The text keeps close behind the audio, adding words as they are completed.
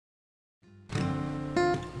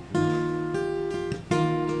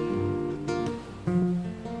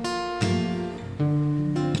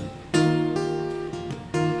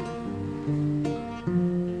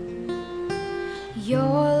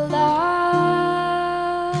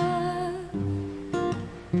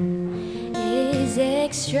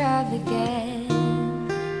extravagant.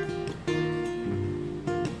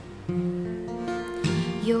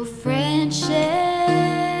 Your friendship,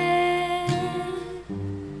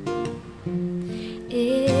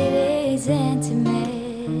 it is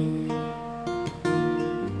intimate.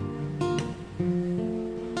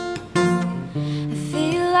 I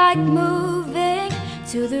feel like moving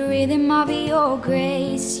to the rhythm of your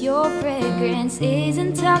grace. Your fragrance is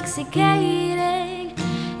intoxicating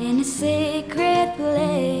in a secret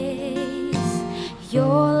place.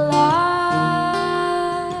 Your love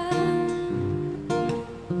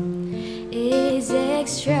is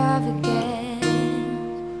extravagant.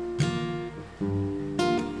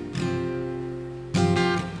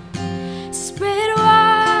 Spread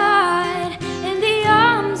wide in the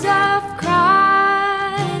arms of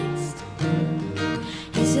Christ.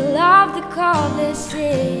 Is your love the cause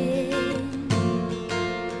in?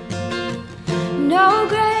 No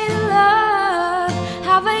greater love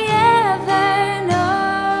have I ever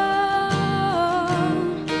known.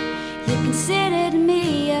 You considered me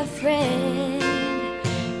a friend,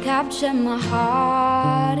 capture my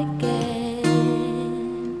heart again.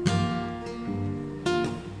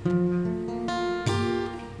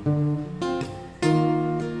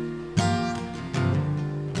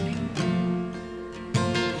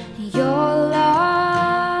 Your love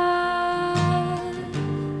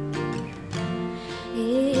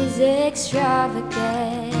is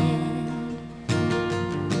extravagant.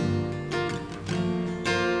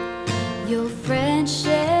 Your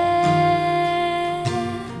friendship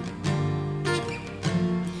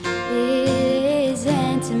is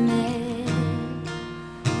intimate.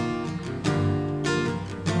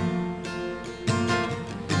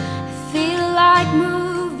 I feel like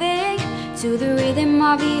moving to the rhythm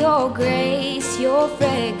of your grace. Your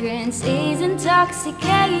fragrance is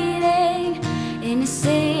intoxicating in a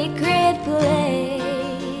secret place.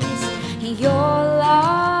 Your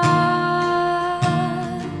love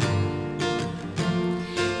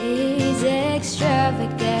is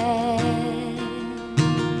extravagant.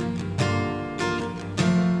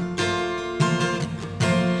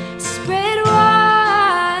 Spread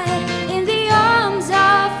wide in the arms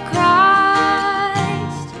of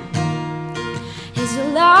Christ. Is your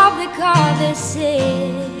love the cause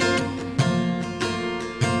sin?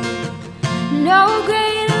 No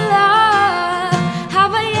greater love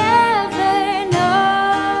have I ever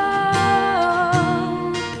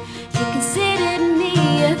known. You considered me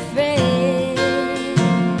a friend.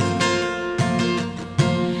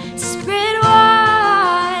 Spread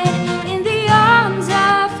wide in the arms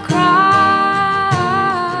of Christ.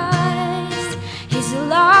 Is your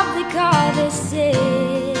love the cause of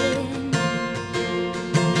sin?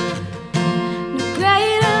 No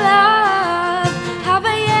greater love have I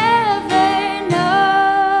ever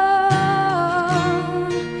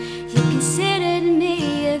known. You considered me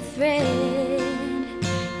a friend,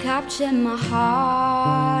 capture my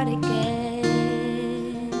heart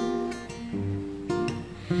again.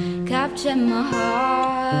 Capture my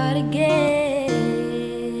heart again.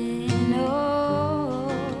 Oh,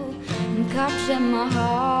 and capture my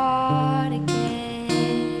heart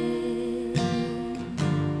again.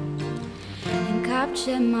 And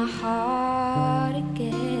capture my heart.